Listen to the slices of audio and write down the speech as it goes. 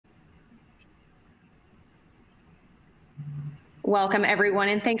Welcome, everyone,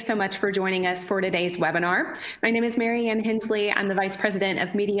 and thanks so much for joining us for today's webinar. My name is Mary Ann Hensley. I'm the Vice President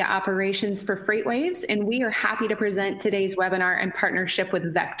of Media Operations for FreightWaves, and we are happy to present today's webinar in partnership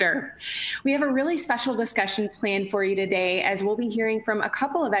with Vector. We have a really special discussion planned for you today, as we'll be hearing from a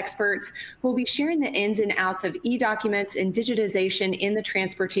couple of experts who will be sharing the ins and outs of e-documents and digitization in the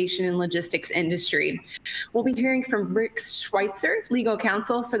transportation and logistics industry. We'll be hearing from Rick Schweitzer, Legal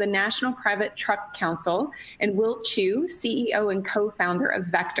Counsel for the National Private Truck Council, and Will Chu, CEO and co-founder of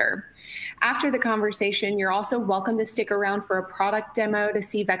Vector. After the conversation, you're also welcome to stick around for a product demo to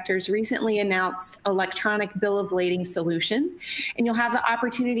see Vector's recently announced electronic bill of lading solution. And you'll have the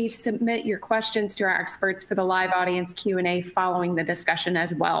opportunity to submit your questions to our experts for the live audience Q&A following the discussion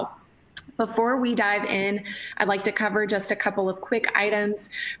as well. Before we dive in, I'd like to cover just a couple of quick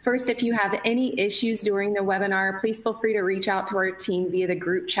items. First, if you have any issues during the webinar, please feel free to reach out to our team via the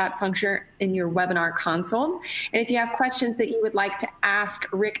group chat function in your webinar console. And if you have questions that you would like to ask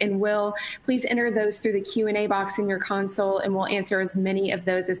Rick and Will, please enter those through the Q&A box in your console, and we'll answer as many of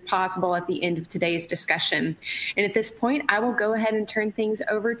those as possible at the end of today's discussion. And at this point, I will go ahead and turn things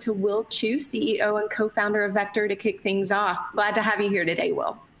over to Will Chu, CEO and co-founder of Vector, to kick things off. Glad to have you here today,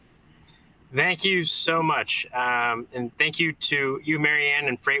 Will. Thank you so much. And thank you to you, Mary Ann,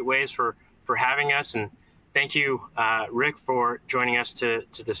 and FreightWaves for having us. And thank you, Rick, for joining us to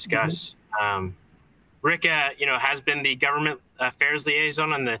discuss. Rick, has been the government affairs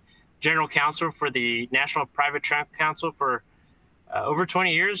liaison and the general counsel for the National Private Truck Council for over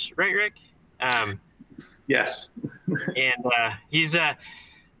 20 years, right, Rick? Yes. And he's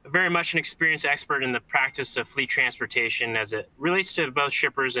very much an experienced expert in the practice of fleet transportation as it relates to both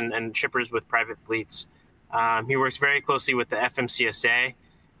shippers and shippers with private fleets. He works very closely with the FMCSA,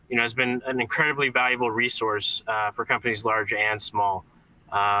 has been an incredibly valuable resource for companies large and small.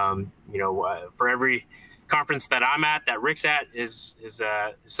 For every conference that I'm at, that Rick's at, his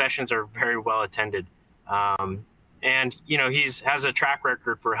sessions are very well attended. And has a track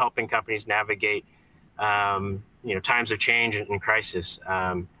record for helping companies navigate times of change and crisis.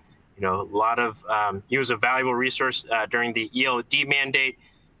 He was a valuable resource during the ELD mandate,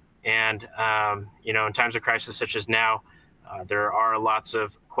 and in times of crisis such as now, there are lots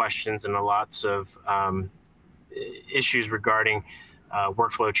of questions and lots of issues regarding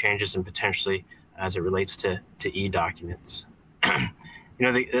workflow changes and potentially as it relates to e-documents.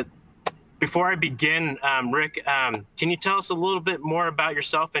 Before I begin, Rick, can you tell us a little bit more about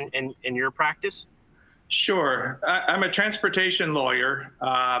yourself and your practice? Sure. I'm a transportation lawyer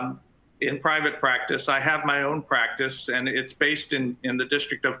in private practice. I have my own practice, and it's based in the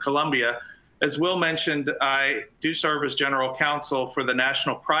District of Columbia. As Will mentioned, I do serve as general counsel for the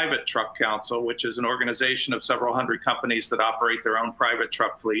National Private Truck Council, which is an organization of several hundred companies that operate their own private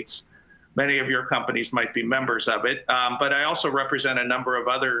truck fleets. Many of your companies might be members of it, but I also represent a number of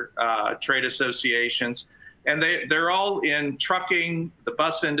other trade associations. And they're all in trucking, the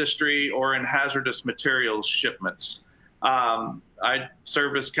bus industry, or in hazardous materials shipments. I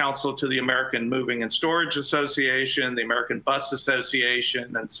serve as counsel to the American Moving and Storage Association, the American Bus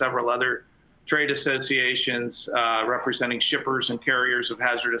Association, and several other trade associations representing shippers and carriers of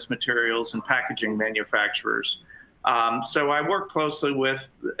hazardous materials and packaging manufacturers. So I work closely with,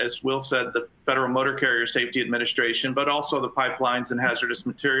 as Will said, the Federal Motor Carrier Safety Administration, but also the Pipelines and Hazardous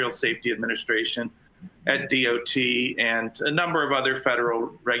Materials Safety Administration at DOT, and a number of other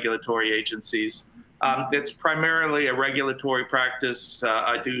federal regulatory agencies. It's primarily a regulatory practice.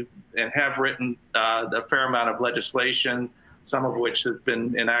 I do and have written a fair amount of legislation, some of which has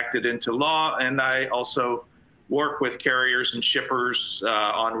been enacted into law, and I also work with carriers and shippers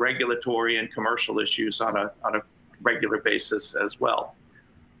on regulatory and commercial issues on a regular basis as well.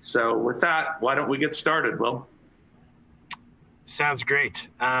 So with that, why don't we get started, Will? Sounds great.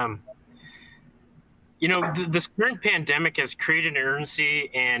 This current pandemic has created an urgency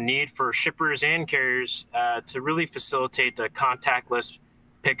and need for shippers and carriers to really facilitate the contactless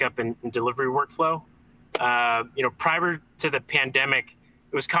pickup and delivery workflow. Prior to the pandemic,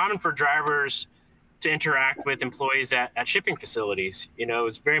 it was common for drivers to interact with employees at shipping facilities. It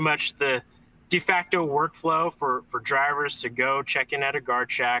was very much the de facto workflow for drivers to go check in at a guard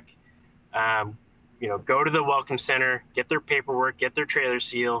shack, go to the welcome center, get their paperwork, get their trailer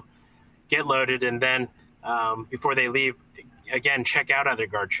seal, get loaded, and then before they leave, again, check out at their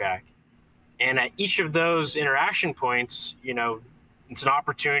guard shack. And at each of those interaction points, it's an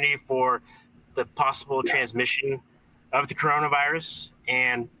opportunity for the possible transmission of the coronavirus.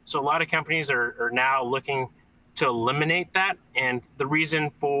 And so a lot of companies are now looking to eliminate that. And the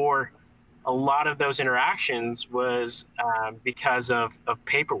reason for a lot of those interactions was because of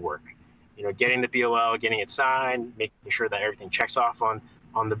paperwork. getting the BOL, getting it signed, making sure that everything checks off on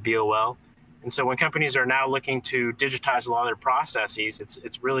the BOL. And so when companies are now looking to digitize a lot of their processes,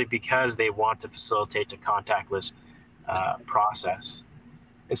 it's really because they want to facilitate the contactless process.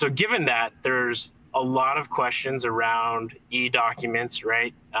 And so given that, there's a lot of questions around eDocuments,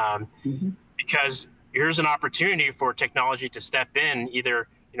 right? Because here's an opportunity for technology to step in, either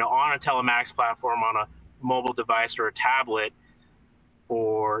on a telematics platform, on a mobile device or a tablet,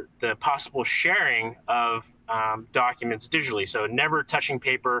 or the possible sharing of documents digitally. So never touching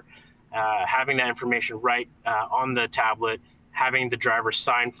paper, having that information right on the tablet, having the driver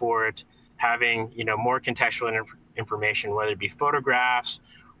sign for it, having more contextual information, whether it be photographs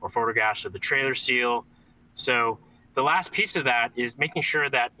or photographs of the trailer seal. So the last piece of that is making sure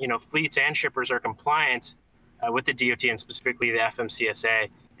that fleets and shippers are compliant with the DOT and specifically the FMCSA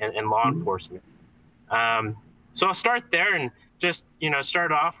and law enforcement. So I'll start there and just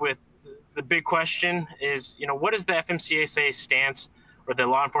start off with the big question is what is the FMCSA stance or the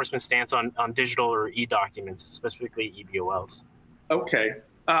law enforcement stance on digital or eDocuments, specifically eBOLs? Okay,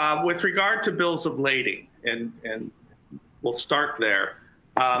 with regard to bills of lading, and we'll start there.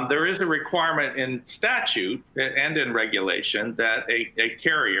 There is a requirement in statute and in regulation that a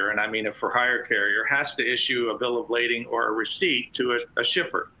carrier, and I mean a for-hire carrier, has to issue a bill of lading or a receipt to a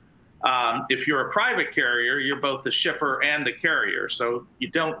shipper. If you're a private carrier, you're both the shipper and the carrier, so you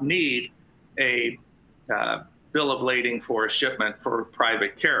don't need a bill of lading for a shipment for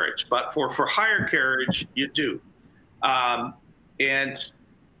private carriage. But for hire carriage, you do. And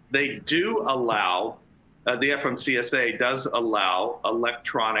they do allow, the FMCSA does allow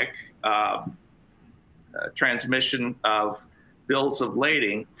electronic transmission of bills of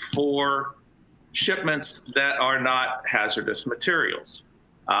lading for shipments that are not hazardous materials.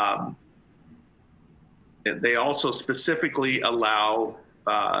 They also specifically allow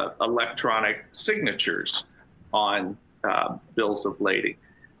electronic signatures on bills of lading.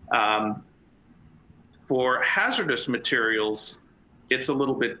 For hazardous materials, it's a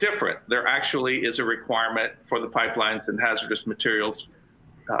little bit different. There actually is a requirement for the Pipelines and Hazardous Materials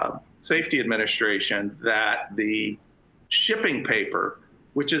Safety Administration that the shipping paper,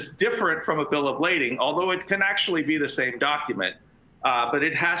 which is different from a bill of lading, although it can actually be the same document, but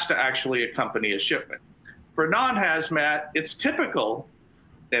it has to actually accompany a shipment. For non-hazmat, it's typical,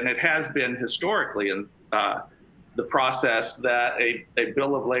 and it has been historically in the process, that a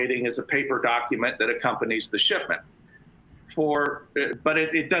bill of lading is a paper document that accompanies the shipment. But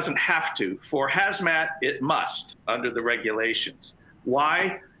it doesn't have to. For hazmat, it must under the regulations.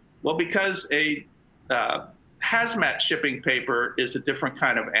 Why? Well, because a hazmat shipping paper is a different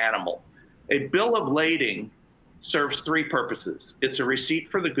kind of animal. A bill of lading serves three purposes. It's a receipt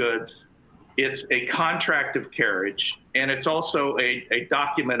for the goods, it's a contract of carriage, and it's also a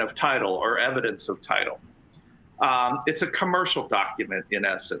document of title or evidence of title. It's a commercial document in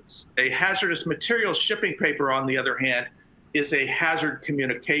essence. A hazardous materials shipping paper, on the other hand, is a hazard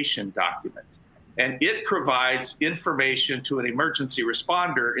communication document, and it provides information to an emergency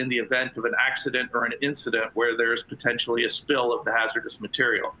responder in the event of an accident or an incident where there's potentially a spill of the hazardous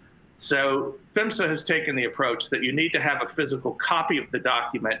material. So PHMSA has taken the approach that you need to have a physical copy of the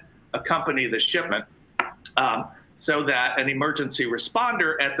document accompany the shipment so that an emergency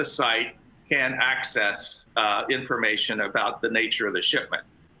responder at the site can access information about the nature of the shipment.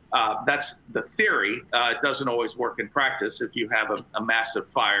 That's the theory. It doesn't always work in practice. If you have a massive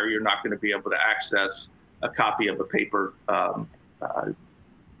fire, you're not going to be able to access a copy of a paper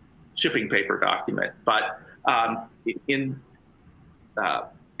shipping paper document. But in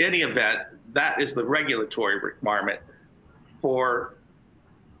any event, that is the regulatory requirement. For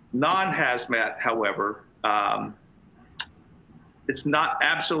non-hazmat, however, it's not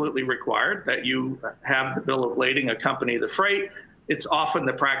absolutely required that you have the bill of lading accompany the freight. It's often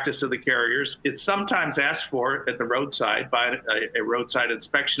the practice of the carriers. It's sometimes asked for at the roadside by a roadside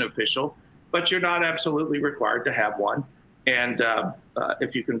inspection official, but you're not absolutely required to have one. And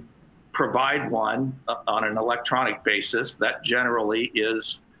if you can provide one on an electronic basis, that generally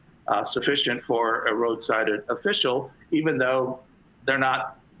is sufficient for a roadside official, even though they're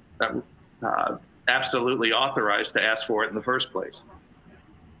not absolutely authorized to ask for it in the first place.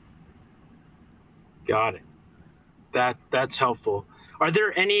 Got it. That's helpful. Are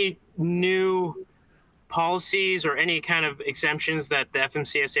there any new policies or any kind of exemptions that the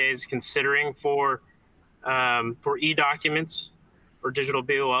FMCSA is considering for eDocuments or digital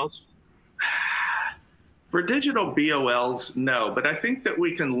BOLs? For digital BOLs, no, but I think that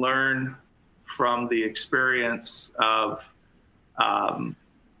we can learn from the experience of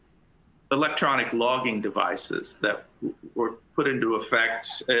electronic logging devices that were put into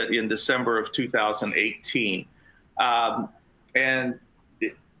effect in December of 2018. And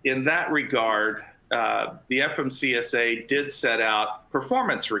in that regard, the FMCSA did set out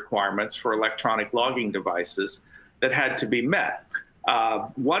performance requirements for electronic logging devices that had to be met.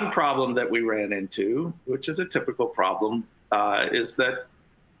 One problem that we ran into, which is a typical problem, is that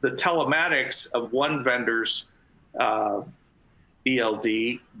the telematics of one vendor's ELD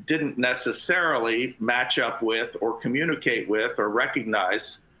didn't necessarily match up with or communicate with or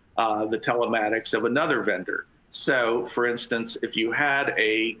recognize the telematics of another vendor. So, for instance, if you had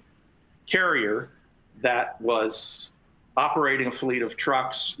a carrier that was operating a fleet of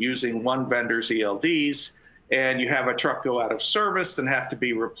trucks using one vendor's ELDs, and you have a truck go out of service and have to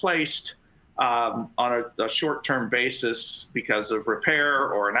be replaced on a short-term basis because of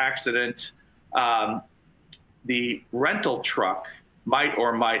repair or an accident, the rental truck might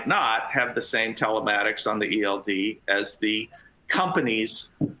or might not have the same telematics on the ELD as the company's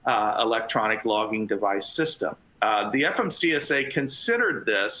electronic logging device system. The FMCSA considered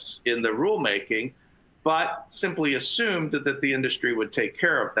this in the rulemaking, but simply assumed that the industry would take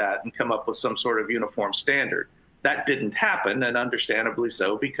care of that and come up with some sort of uniform standard. That didn't happen, and understandably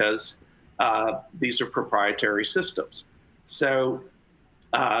so, because these are proprietary systems. So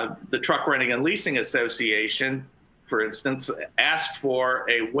the Truck Renting and Leasing Association, for instance, asked for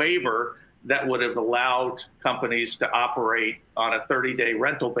a waiver that would have allowed companies to operate on a 30-day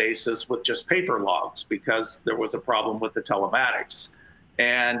rental basis with just paper logs because there was a problem with the telematics.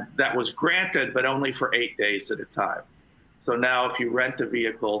 And that was granted, but only for 8 days at a time. So now if you rent a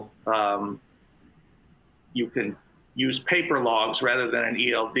vehicle, you can use paper logs rather than an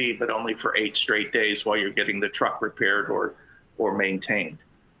ELD, but only for 8 straight days while you're getting the truck repaired or maintained.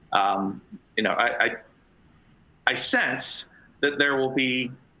 You know, I sense that there will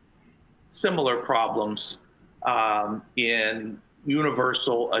be similar problems in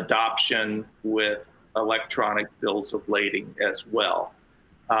universal adoption with electronic bills of lading as well.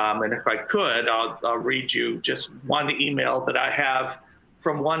 And if I could, I'll read you just one email that I have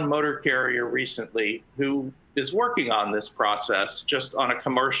from one motor carrier recently who is working on this process just on a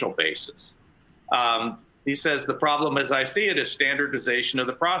commercial basis. He says, the problem as I see it is standardization of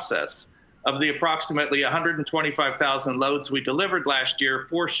the process. Of the approximately 125,000 loads we delivered last year,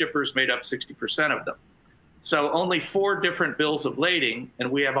 4 shippers made up 60% of them. So only 4 different bills of lading, and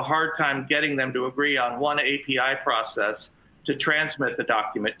we have a hard time getting them to agree on one API process to transmit the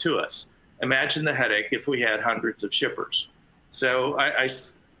document to us. Imagine the headache if we had hundreds of shippers. So I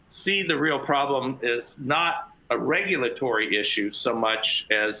see the real problem is not a regulatory issue so much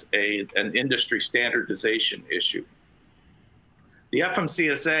as an industry standardization issue. The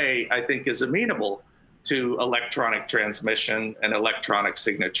FMCSA, I think, is amenable to electronic transmission and electronic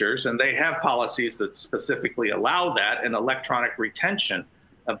signatures, and they have policies that specifically allow that and electronic retention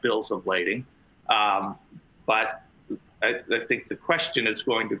of bills of lading. But I think the question is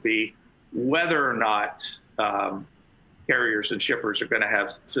going to be whether or not carriers and shippers are going to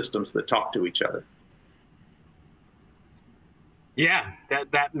have systems that talk to each other. Yeah,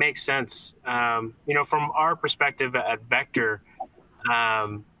 that makes sense. You know, from our perspective at Vector,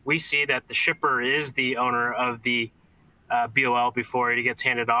 we see that the shipper is the owner of the BOL before it gets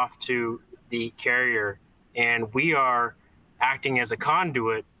handed off to the carrier, and we are acting as a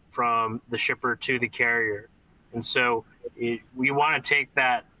conduit from the shipper to the carrier. And so we want to take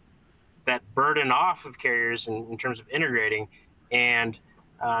that burden off of carriers in terms of integrating. And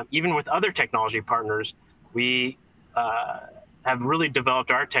even with other technology partners, we have really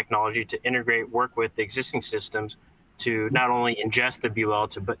developed our technology to integrate, work with the existing systems to not only ingest the BOL,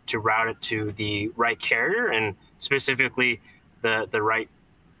 but to route it to the right carrier and specifically the right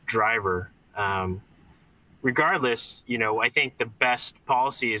driver. Regardless, you know, I think the best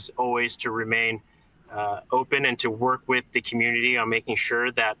policy is always to remain open and to work with the community on making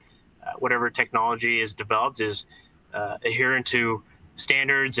sure that whatever technology is developed is adherent to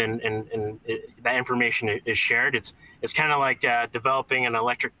standards and that information is shared. It's kind of like developing an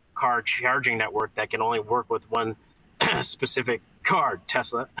electric car charging network that can only work with one specific car,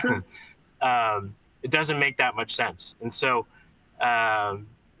 Tesla. It doesn't make that much sense. And so,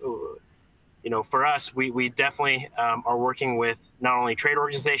 you know, for us, we definitely are working with not only trade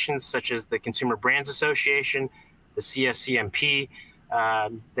organizations such as the Consumer Brands Association, the CSCMP,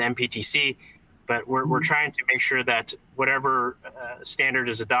 the NPTC, but we're trying to make sure that whatever standard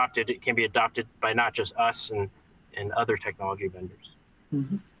is adopted, it can be adopted by not just us and other technology vendors.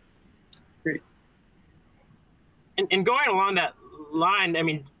 Mm-hmm. Great. And going along that line, I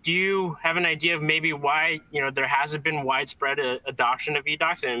mean, do you have an idea of maybe why, you know, there hasn't been widespread adoption of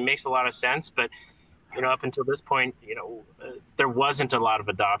eDocs? And it makes a lot of sense, but up until this point, there wasn't a lot of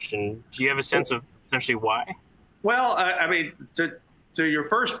adoption. Do you have a sense of essentially why? Well, I mean, to your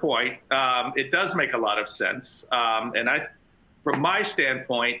first point, it does make a lot of sense. And from my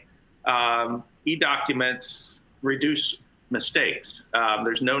standpoint, eDocuments reduce mistakes.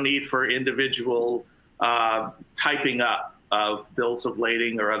 There's no need for individual typing up of bills of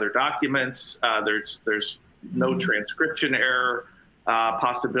lading or other documents. There's no transcription error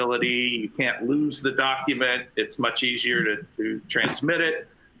possibility. You can't lose the document. It's much easier to transmit it.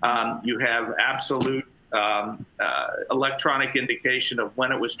 You have absolute electronic indication of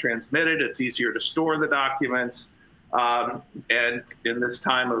when it was transmitted. It's easier to store the documents. And in this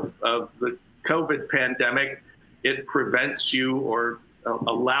time of the COVID pandemic, it prevents you or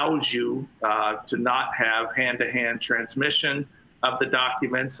allows you to not have hand-to-hand transmission of the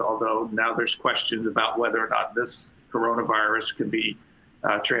documents, although now there's questions about whether or not this coronavirus can be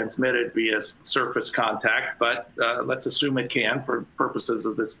transmitted via surface contact, but let's assume it can for purposes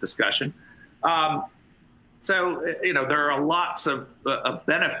of this discussion. So, there are lots of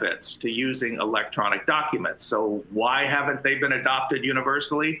benefits to using electronic documents. So why haven't they been adopted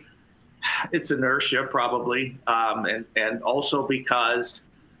universally? It's inertia, probably, and also because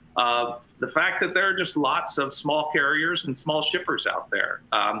of the fact that there are just lots of small carriers and small shippers out there.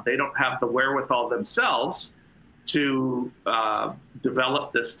 They don't have the wherewithal themselves to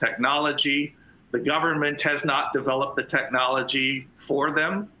develop this technology. The government has not developed the technology for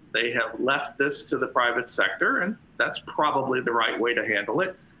them. They have left this to the private sector, and that's probably the right way to handle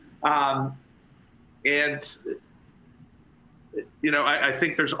it. I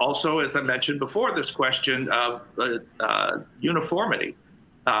think there's also, as I mentioned before, this question of uniformity.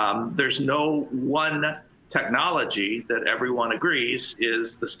 There's no one technology that everyone agrees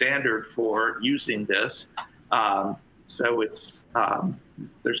is the standard for using this. So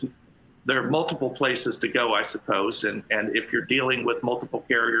there are multiple places to go, I suppose. And if you're dealing with multiple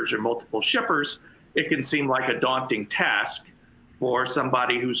carriers or multiple shippers, it can seem like a daunting task for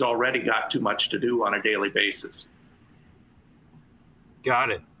somebody who's already got too much to do on a daily basis. Got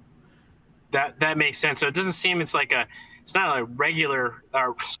it. That makes sense. So it doesn't seem it's not a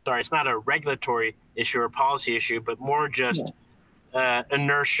regulatory issue or policy issue, but more just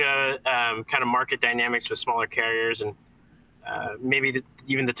inertia, kind of market dynamics with smaller carriers, and maybe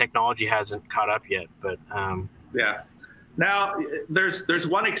even the technology hasn't caught up yet. But yeah. Now, there's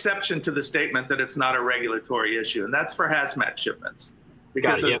one exception to the statement that it's not a regulatory issue, and that's for hazmat shipments.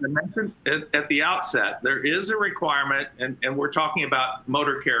 Because as I mentioned at the outset, there is a requirement, and we're talking about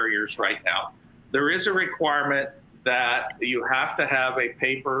motor carriers right now. There is a requirement that you have to have a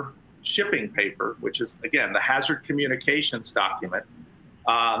shipping paper, which is, again, the hazard communications document,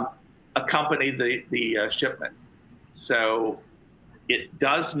 accompany the shipment. So it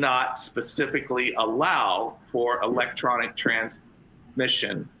does not specifically allow for electronic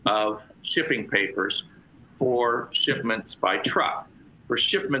transmission of shipping papers for shipments by truck. For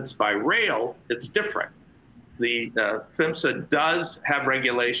shipments by rail, it's different. The PHMSA does have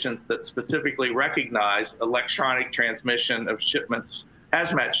regulations that specifically recognize electronic transmission of shipments,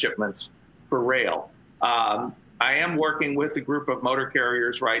 hazmat shipments for rail. I am working with a group of motor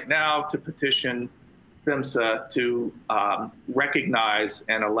carriers right now to petition PHMSA to recognize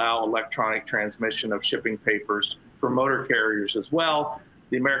and allow electronic transmission of shipping papers for motor carriers as well.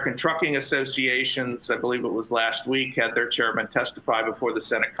 The American Trucking Associations, I believe it was last week, had their chairman testify before the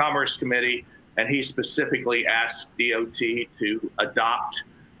Senate Commerce Committee, and he specifically asked DOT to adopt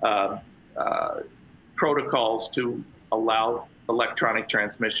protocols to allow electronic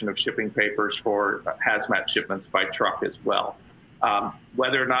transmission of shipping papers for hazmat shipments by truck as well.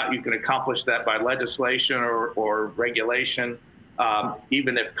 Whether or not you can accomplish that by legislation or regulation,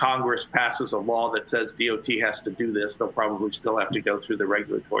 even if Congress passes a law that says DOT has to do this, they'll probably still have to go through the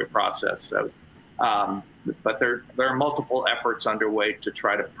regulatory process. So, but there are multiple efforts underway to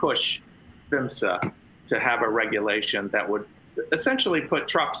try to push PHMSA to have a regulation that would essentially put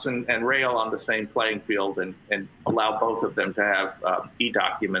trucks and rail on the same playing field and allow both of them to have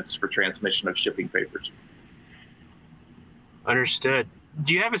e-documents for transmission of shipping papers. Understood.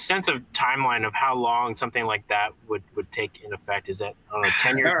 Do you have a sense of timeline of how long something like that would take in effect? Is that on a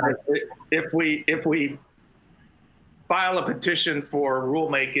 10-year? If we file a petition for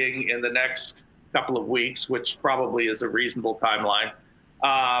rulemaking in the next couple of weeks, which probably is a reasonable timeline,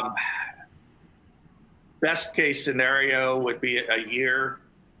 best case scenario would be a year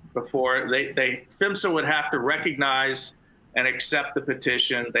before PHMSA would have to recognize and accept the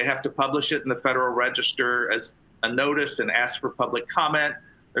petition. They have to publish it in the Federal Register as a notice and ask for public comment.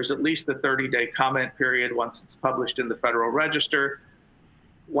 There's at least a 30-day comment period once it's published in the Federal Register.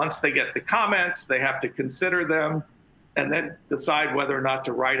 once they get the comments, they have to consider them and then decide whether or not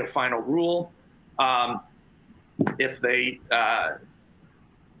to write a final rule. If they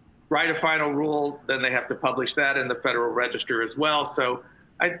write a final rule, then they have to publish that in the Federal Register as well. So,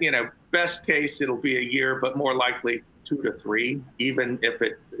 best case, it'll be a year, but more likely 2 to 3, even if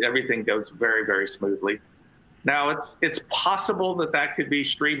everything goes very, very smoothly. Now, it's possible that could be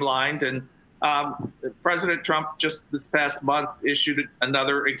streamlined, and President Trump just this past month issued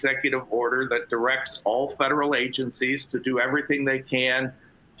another executive order that directs all federal agencies to do everything they can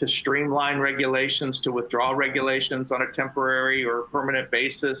to streamline regulations, to withdraw regulations on a temporary or permanent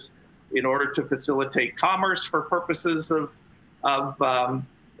basis in order to facilitate commerce for purposes of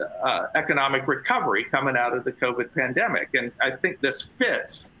economic recovery coming out of the COVID pandemic. And I think this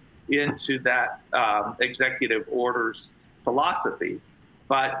fits into that executive order's philosophy.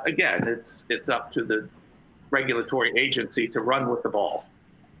 But again, it's up to the regulatory agency to run with the ball.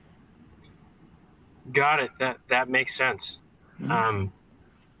 Got it. That makes sense. Mm-hmm.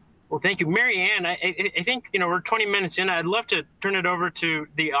 Well, thank you, Mary Ann. I think we're 20 minutes in. I'd love to turn it over to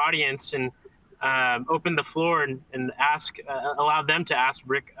the audience and open the floor and ask, allow them to ask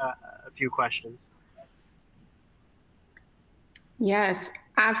Rick a few questions. Yes,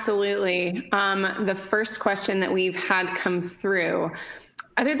 absolutely. The first question that we've had come through,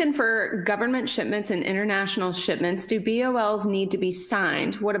 other than for government shipments and international shipments, do BOLs need to be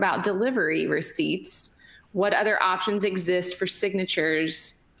signed? What about delivery receipts? What other options exist for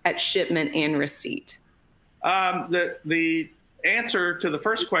signatures at shipment and receipt? The answer to the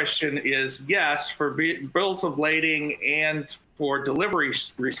first question is yes, for bills of lading and for delivery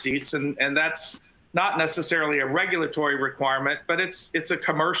receipts, and that's not necessarily a regulatory requirement, but it's a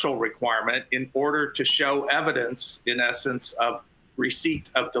commercial requirement in order to show evidence, in essence, of receipt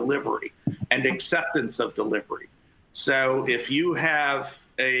of delivery and acceptance of delivery. So if you have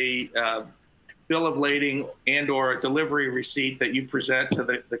a bill of lading and or a delivery receipt that you present to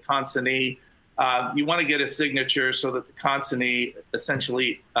the consignee, you want to get a signature so that the consignee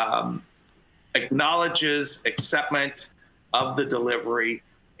essentially acknowledges acceptance of the delivery.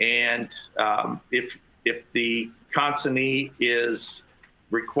 And if the consignee is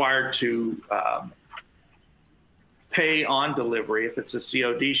required to pay on delivery, if it's a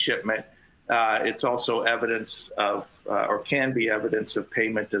COD shipment, it's also evidence of, or can be evidence of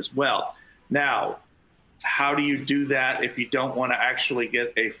payment as well. Now, how do you do that if you don't want to actually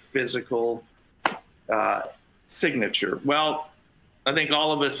get a physical signature? Well, I think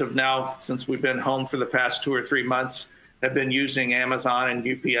all of us have now, since we've been home for the past 2 or 3 months, have been using Amazon and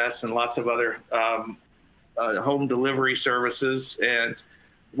UPS and lots of other home delivery services. And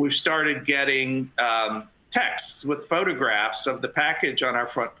we've started getting texts with photographs of the package on our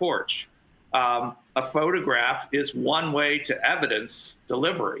front porch. A photograph is one way to evidence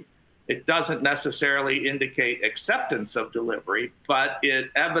delivery. It doesn't necessarily indicate acceptance of delivery, but it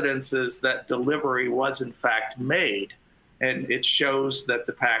evidences that delivery was in fact made. And it shows that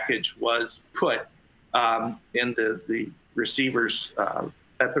the package was put in the receiver's,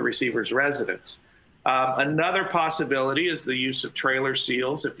 at the receiver's residence. Another possibility is the use of trailer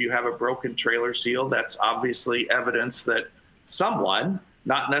seals. If you have a broken trailer seal, that's obviously evidence that someone,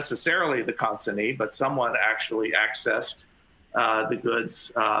 not necessarily the consignee, but someone actually accessed the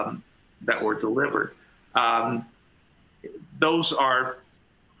goods that were delivered. Those are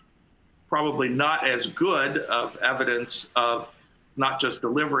probably not as good of evidence of not just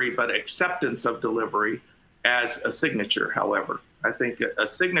delivery, but acceptance of delivery as a signature, however. I think a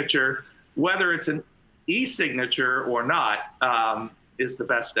signature, whether it's an e-signature or not, is the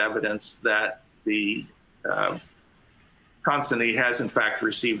best evidence that the consignee has in fact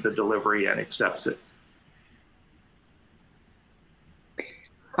received the delivery and accepts it.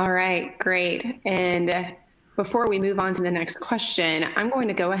 All right, great. And before we move on to the next question, I'm going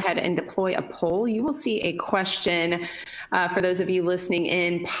to go ahead and deploy a poll. You will see a question for those of you listening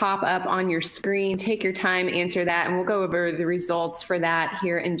in pop up on your screen. Take your time, answer that, and we'll go over the results for that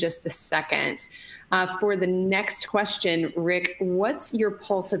here in just a second. For the next question, Rick, what's your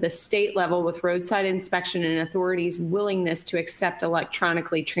pulse at the state level with roadside inspection and authorities' willingness to accept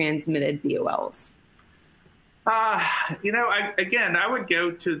electronically transmitted BOLs? Again, I would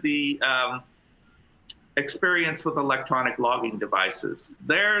go to the experience with electronic logging devices.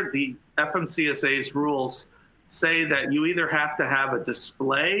 There, the FMCSA's rules say that you either have to have a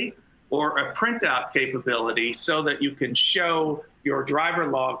display or a printout capability so that you can show your driver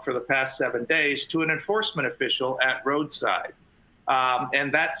log for the past 7 days to an enforcement official at roadside.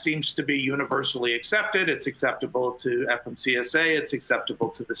 And that seems to be universally accepted. It's acceptable to FMCSA, it's acceptable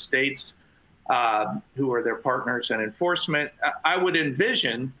to the states. who are their partners in enforcement. I would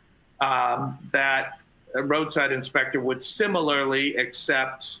envision that a roadside inspector would similarly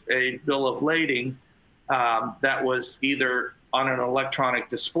accept a bill of lading that was either on an electronic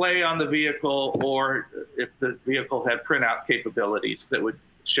display on the vehicle, or if the vehicle had printout capabilities that would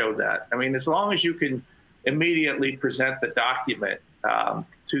show that. I mean, as long as you can immediately present the document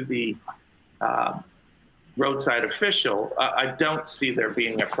to the roadside official, I don't see there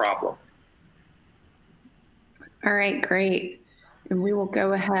being a problem. All right, great. And we will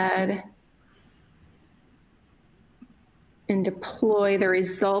go ahead and deploy the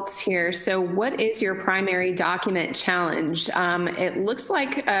results here. So what is your primary document challenge? It looks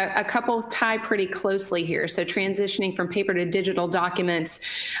like a couple tie pretty closely here. So transitioning from paper to digital documents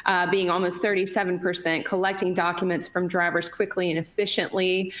being almost 37%, collecting documents from drivers quickly and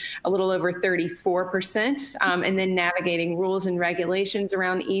efficiently, a little over 34%, and then navigating rules and regulations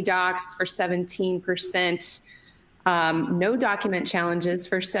around eDocs for 17%. No document challenges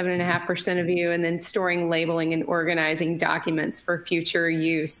for 7.5% of you, and then storing, labeling, and organizing documents for future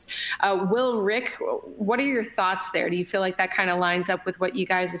use. Will, Rick, what are your thoughts there? Do you feel like that kind of lines up with what you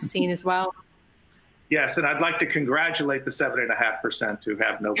guys have seen as well? Yes, and I'd like to congratulate the 7.5% who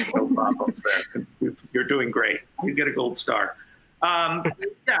have no problems there. You're doing great. You get a gold star. Yeah,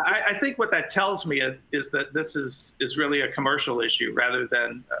 I think what that tells me is that this is really a commercial issue rather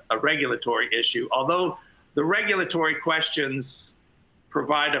than a regulatory issue, although the regulatory questions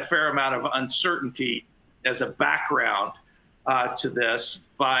provide a fair amount of uncertainty as a background to this,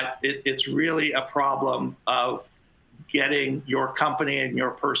 but it's really a problem of getting your company and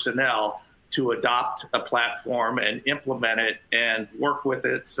your personnel to adopt a platform and implement it and work with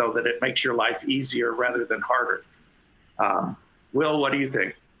it so that it makes your life easier rather than harder. Will, what do you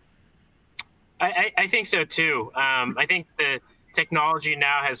think? I think so too. I think the technology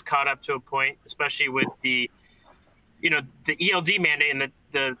now has caught up to a point, especially with the ELD mandate and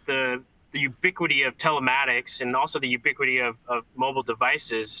the ubiquity of telematics, and also the ubiquity of mobile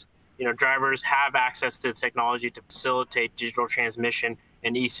devices. Drivers have access to the technology to facilitate digital transmission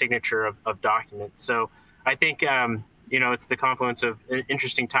and e-signature of documents. So I think it's the confluence of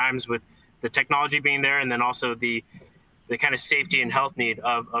interesting times with the technology being there, and then also the kind of safety and health need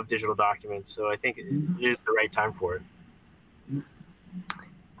of digital documents. So I think it is the right time for it.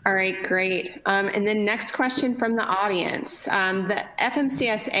 All right, great. And then next question from the audience. The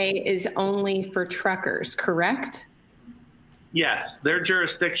FMCSA is only for truckers, correct? Yes, their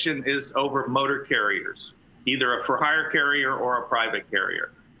jurisdiction is over motor carriers, either a for-hire carrier or a private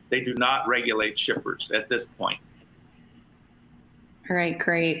carrier. They do not regulate shippers at this point. All right,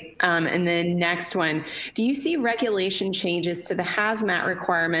 great. And then next one, do you see regulation changes to the hazmat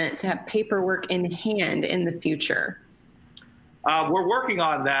requirement to have paperwork in hand in the future? We're working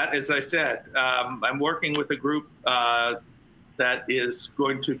on that, as I said. I'm working with a group that is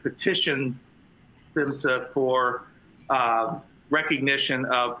going to petition PHMSA for recognition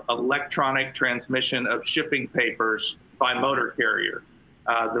of electronic transmission of shipping papers by motor carrier.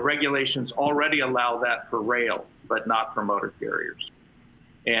 The regulations already allow that for rail, but not for motor carriers.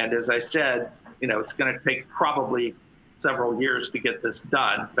 And as I said, it's going to take probably several years to get this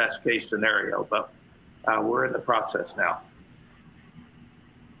done, best case scenario, but we're in the process now.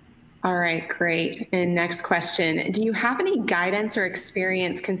 All right, great. And next question, do you have any guidance or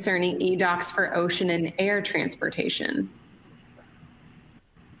experience concerning eDocs for ocean and air transportation?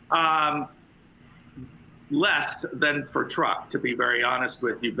 Less than for truck, to be very honest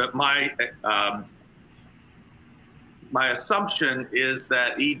with you, but my assumption is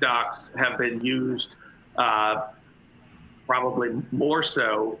that eDocs have been used probably more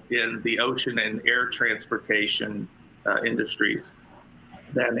so in the ocean and air transportation industries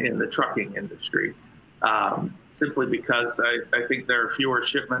than in the trucking industry, simply because I think there are fewer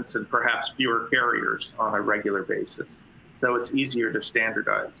shipments and perhaps fewer carriers on a regular basis. So it's easier to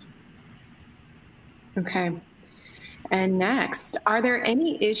standardize. Okay. And next, are there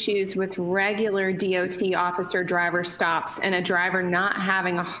any issues with regular DOT officer driver stops and a driver not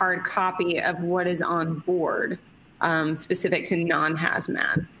having a hard copy of what is on board, specific to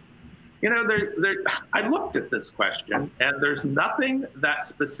non-hazmat? I looked at this question, and there's nothing that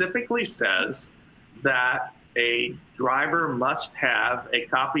specifically says that a driver must have a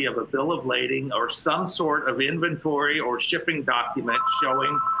copy of a bill of lading or some sort of inventory or shipping document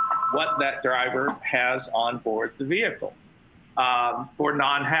showing what that driver has on board the vehicle for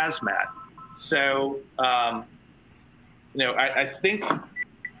non-hazmat. So, I think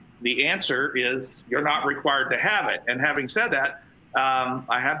the answer is you're not required to have it. And having said that,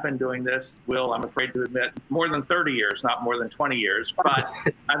 I have been doing this, Will, I'm afraid to admit, more than 30 years, not more than 20 years, but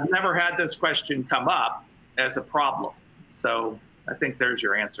I've never had this question come up as a problem. So I think there's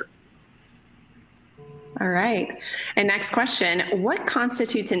your answer. All right. And next question, what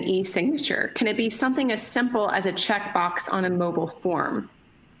constitutes an e-signature? Can it be something as simple as a checkbox on a mobile form?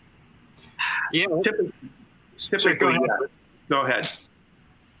 Yeah. Typically, go ahead. Yeah. Go ahead.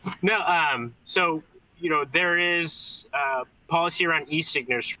 No, so, there is policy around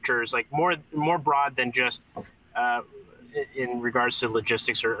e-signatures, like more broad than just in regards to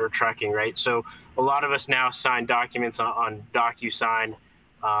logistics or tracking, right? So a lot of us now sign documents on DocuSign,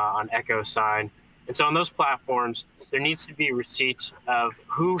 on EchoSign. And so on those platforms, there needs to be a receipt of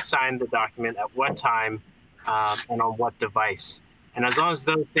who signed the document at what time and on what device. And as long as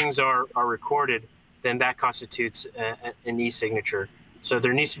those things are recorded, then that constitutes an e-signature. So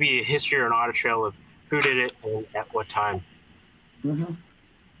there needs to be a history or an audit trail of who did it and at what time. Mm-hmm.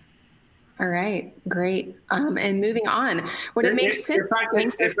 All right, great. And moving on, would it make sense?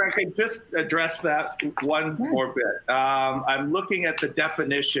 If I could just address that one more bit. I'm looking at the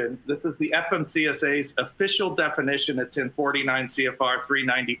definition. This is the FMCSA's official definition. It's in 49 CFR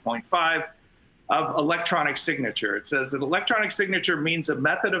 390.5 of electronic signature. It says that electronic signature means a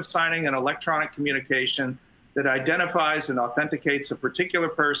method of signing an electronic communication that identifies and authenticates a particular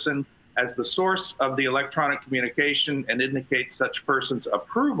person as the source of the electronic communication and indicates such person's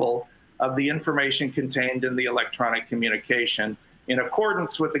approval of the information contained in the electronic communication in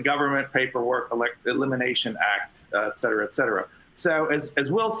accordance with the Government Paperwork Elimination Act, et cetera, et cetera. So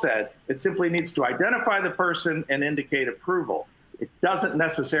as Will said, it simply needs to identify the person and indicate approval. It doesn't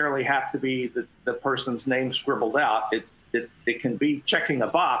necessarily have to be the person's name scribbled out. It can be checking a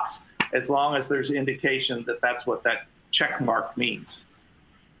box as long as there's indication that that's what that check mark means.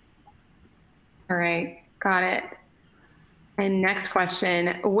 All right, got it. And next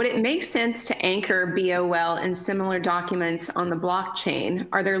question, would it make sense to anchor BOL and similar documents on the blockchain?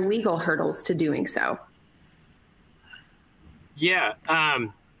 Are there legal hurdles to doing so? Yeah,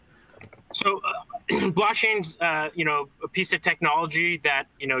 so blockchain's, a piece of technology that,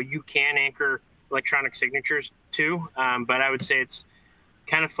 you can anchor electronic signatures to, but I would say it's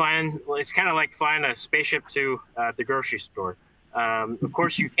kind of like flying a spaceship to the grocery store. Of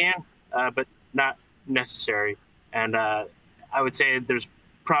course you can, but not necessary. And I would say there's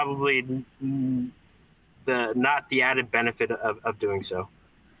probably not the added benefit of doing so.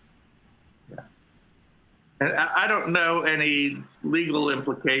 Yeah. And I don't know any legal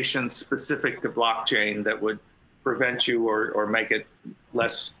implications specific to blockchain that would prevent you or make it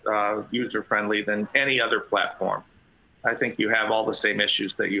less user-friendly than any other platform. I think you have all the same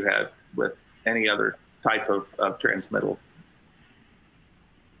issues that you have with any other type of transmittal.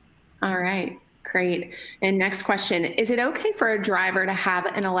 All right. Great. And next question, is it okay for a driver to have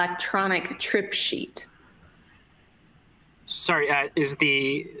an electronic trip sheet? Sorry, can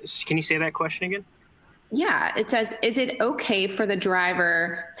you say that question again? Yeah, it says, is it okay for the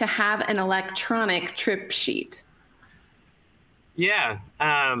driver to have an electronic trip sheet? Yeah,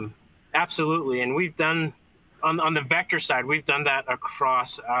 absolutely. And we've done, on the Vector side, we've done that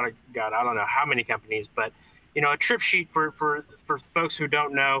across, I don't know how many companies, but, a trip sheet for folks who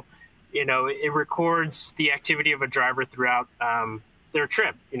don't know, it records the activity of a driver throughout their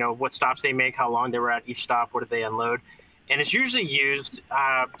trip, what stops they make, how long they were at each stop, what did they unload. And it's usually used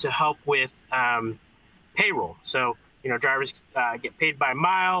to help with payroll. So, drivers get paid by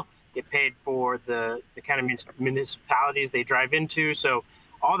mile, get paid for the kind of municipalities they drive into. So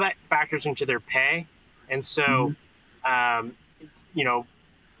all that factors into their pay. And so,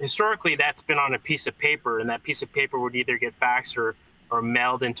 historically that's been on a piece of paper, and that piece of paper would either get faxed or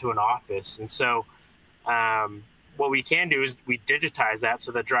mailed into an office. And so what we can do is we digitize that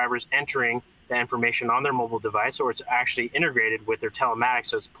so that drivers entering the information on their mobile device, or it's actually integrated with their telematics.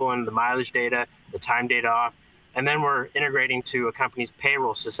 So it's pulling the mileage data, the time data off, and then we're integrating to a company's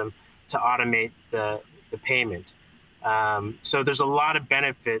payroll system to automate the payment. So there's a lot of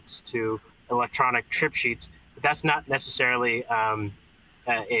benefits to electronic trip sheets, but that's not necessarily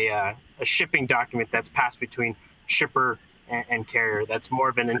a shipping document that's passed between shipper and carrier. That's more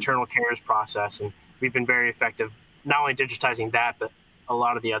of an internal carrier's process, and we've been very effective not only digitizing that, but a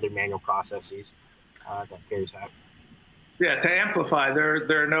lot of the other manual processes that carriers have. Yeah, to amplify,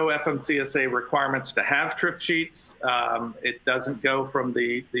 there are no FMCSA requirements to have trip sheets. It doesn't go from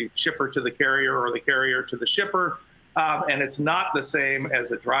the shipper to the carrier or the carrier to the shipper, and it's not the same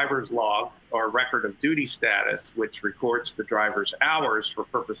as a driver's log or record of duty status, which records the driver's hours for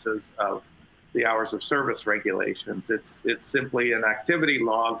purposes of the hours of service regulations. It's simply an activity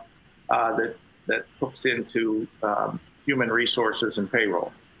log that hooks into human resources and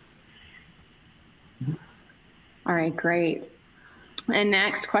payroll. All right, great. And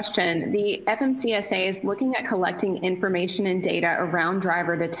next question, the FMCSA is looking at collecting information and data around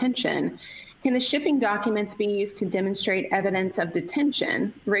driver detention. Can the shipping documents be used to demonstrate evidence of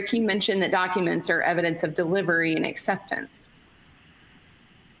detention? Rick, you mentioned that documents are evidence of delivery and acceptance.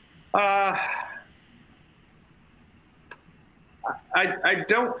 I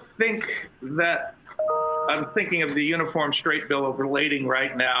don't think that, I'm thinking of the Uniform Straight Bill of Lading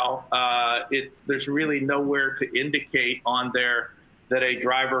right now. There's really nowhere to indicate on there that a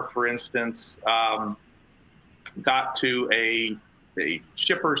driver, for instance, got to a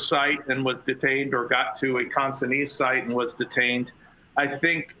shipper site and was detained, or got to a consignee site and was detained. I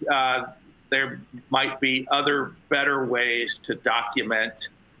think there might be other better ways to document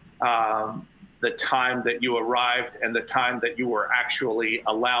the time that you arrived and the time that you were actually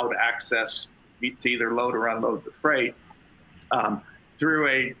allowed access to either load or unload the freight through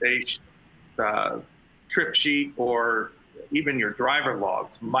a trip sheet, or even your driver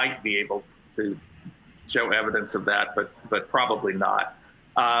logs might be able to show evidence of that, but probably not.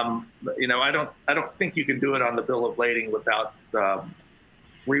 You know, I don't think you can do it on the bill of lading without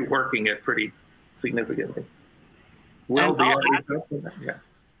reworking it pretty significantly. Will,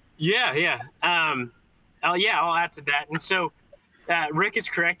 Yeah. I'll add to that. And so Rick is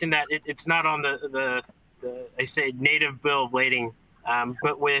correct in that it's not on the I say native bill of lading,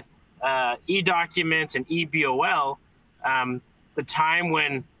 but with eDocuments and eBOL, the time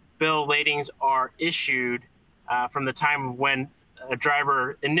when bill of ladings are issued from the time of when a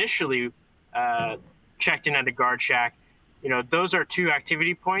driver initially checked in at a guard shack, you know, those are two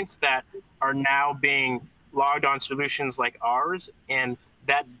activity points that are now being logged on solutions like ours, and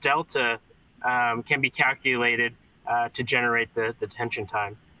that delta can be calculated to generate the detention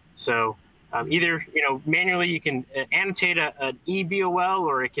time. So either, you know, manually you can annotate an eBOL,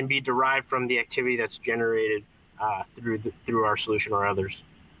 or it can be derived from the activity that's generated through our solution or others.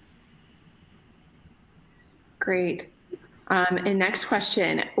 Great. And next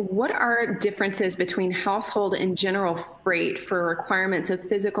question, what are differences between household and general freight for requirements of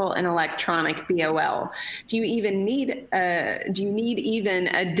physical and electronic BOL? Do you need even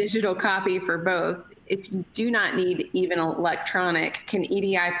a digital copy for both? If you do not need even electronic, can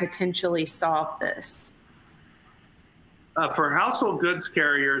EDI potentially solve this? For household goods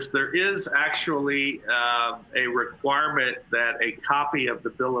carriers, there is actually a requirement that a copy of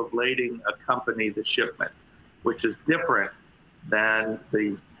the bill of lading accompany the shipment, which is different than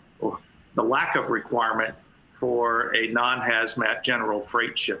the lack of requirement for a non-hazmat general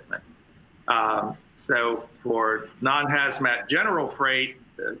freight shipment. So for non-hazmat general freight,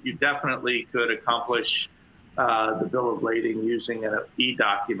 you definitely could accomplish the bill of lading using an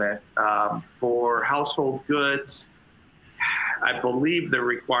eDocument. For household goods, I believe the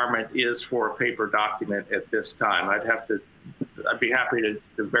requirement is for a paper document at this time. I'd be happy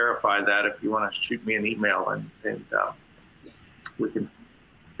to verify that if you want to shoot me an email, and we can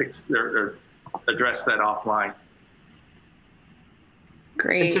fix or address that offline.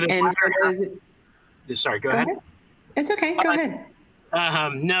 Great. Sorry, go ahead. It's okay. Go ahead.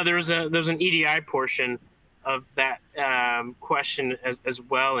 No, there's an EDI portion of that question as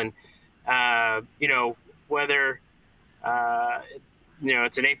well, and you know, whether you know,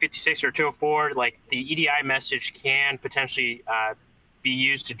 it's an 856 or 204, like the EDI message can potentially be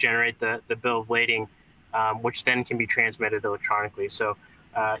used to generate the bill of lading, which then can be transmitted electronically. So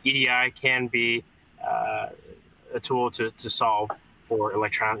EDI can be a tool to solve for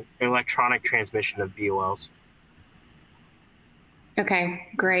electronic transmission of BOLs. Okay,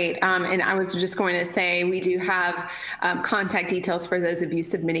 great. And I was just going to say, we do have contact details for those of you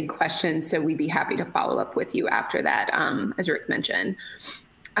submitting questions, so we'd be happy to follow up with you after that, as Rick mentioned.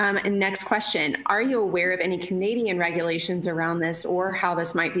 And next question, are you aware of any Canadian regulations around this, or how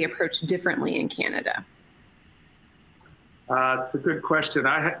this might be approached differently in Canada? It's a good question.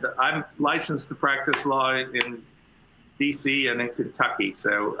 I'm licensed to practice law in DC and in Kentucky,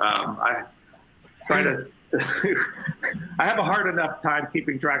 so I try to I have a hard enough time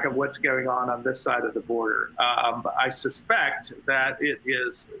keeping track of what's going on this side of the border. I suspect that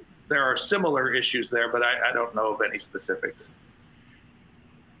there are similar issues there, but I don't know of any specifics.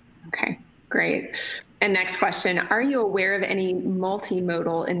 Okay, great. And next question, are you aware of any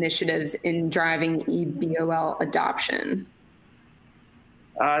multimodal initiatives in driving eBOL adoption?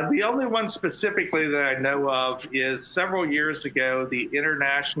 The only one specifically that I know of is several years ago, the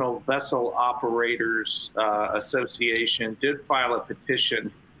International Vessel Operators Association did file a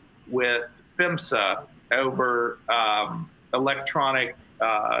petition with PHMSA over electronic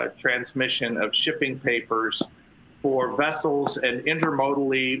transmission of shipping papers for vessels and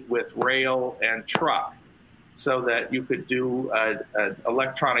intermodally with rail and truck, so that you could do an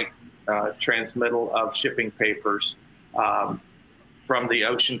electronic transmittal of shipping papers from the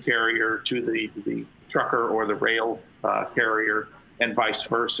ocean carrier to the trucker or the rail carrier, and vice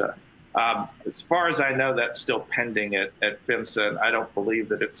versa. As far as I know, that's still pending at PHMSA, and I don't believe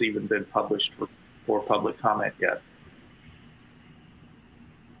that it's even been published for public comment yet.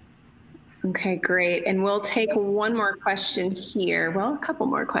 Okay, great. And we'll take one more question here. Well, a couple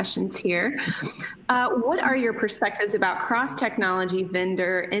more questions here. What are your perspectives about cross-technology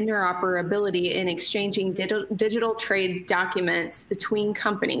vendor interoperability in exchanging digital trade documents between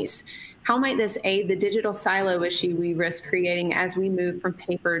companies? How might this aid the digital silo issue we risk creating as we move from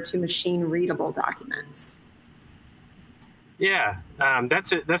paper to machine-readable documents? Yeah,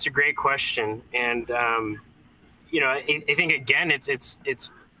 that's a great question, and you know, I think again, it's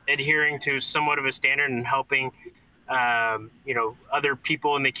adhering to somewhat of a standard and helping you know, other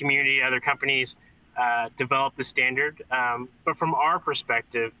people in the community, other companies develop the standard. But from our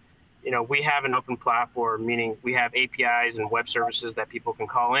perspective, you know, we have an open platform, meaning we have APIs and web services that people can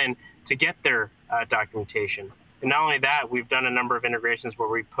call in to get their documentation. And not only that, we've done a number of integrations where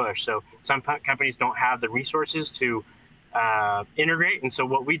we push. So some companies don't have the resources to integrate. And so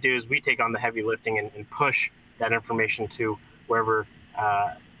what we do is we take on the heavy lifting and push that information to wherever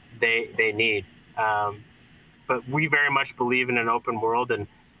they need. But we very much believe in an open world, and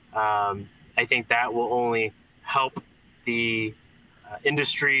I think that will only help the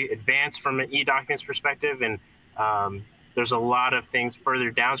industry advance from an eDocuments perspective. And there's a lot of things further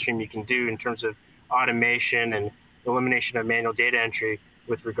downstream you can do in terms of automation and elimination of manual data entry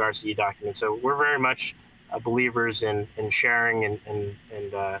with regards to eDocuments. So we're very much believers in sharing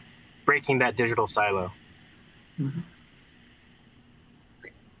and breaking that digital silo. Mm-hmm.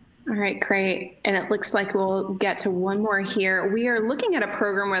 All right, great. And it looks like we'll get to one more here. We are looking at a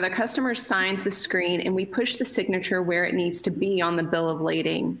program where the customer signs the screen and we push the signature where it needs to be on the bill of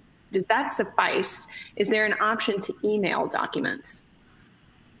lading. Does that suffice? Is there an option to email documents?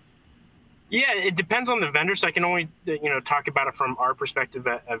 Yeah, it depends on the vendor. So I can only, you know, talk about it from our perspective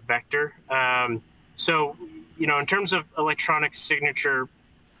at Vector. So, you know, in terms of electronic signature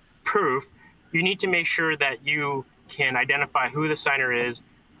proof, you need to make sure that you can identify who the signer is,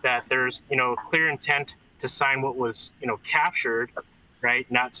 that there's, you know, clear intent to sign what was, you know, captured, right?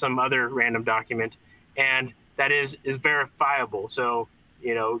 Not some other random document. And that is verifiable. So,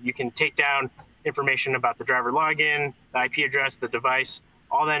 you know, you can take down information about the driver login, the IP address, the device,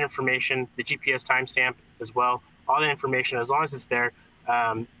 all that information, the GPS timestamp as well, all that information, as long as it's there,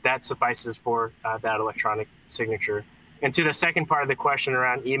 that suffices for that electronic signature. And to the second part of the question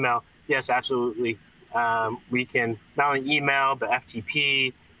around email, yes, absolutely. We can not only email, but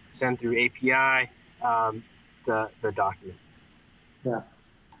FTP, send through API, the document. Yeah.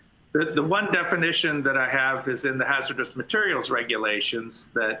 The one definition that I have is in the hazardous materials regulations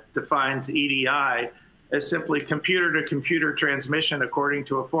that defines EDI as simply computer-to-computer transmission according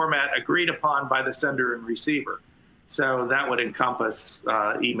to a format agreed upon by the sender and receiver. So that would encompass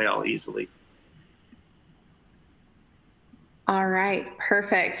email easily. All right,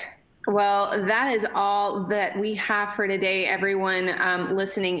 perfect. Well, that is all that we have for today, everyone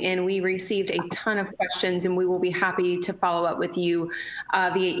listening in. We received a ton of questions, and we will be happy to follow up with you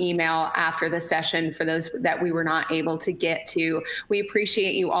via email after the session for those that we were not able to get to. We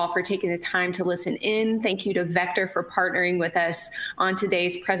appreciate you all for taking the time to listen in. Thank you to Vector for partnering with us on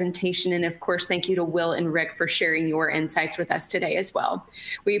today's presentation. And of course, thank you to Will and Rick for sharing your insights with us today as well.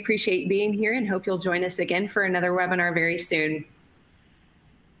 We appreciate being here and hope you'll join us again for another webinar very soon.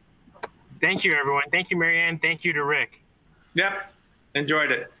 Thank you, everyone. Thank you, Marianne. Thank you to Rick. Yep.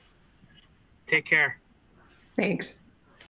 Enjoyed it. Take care. Thanks.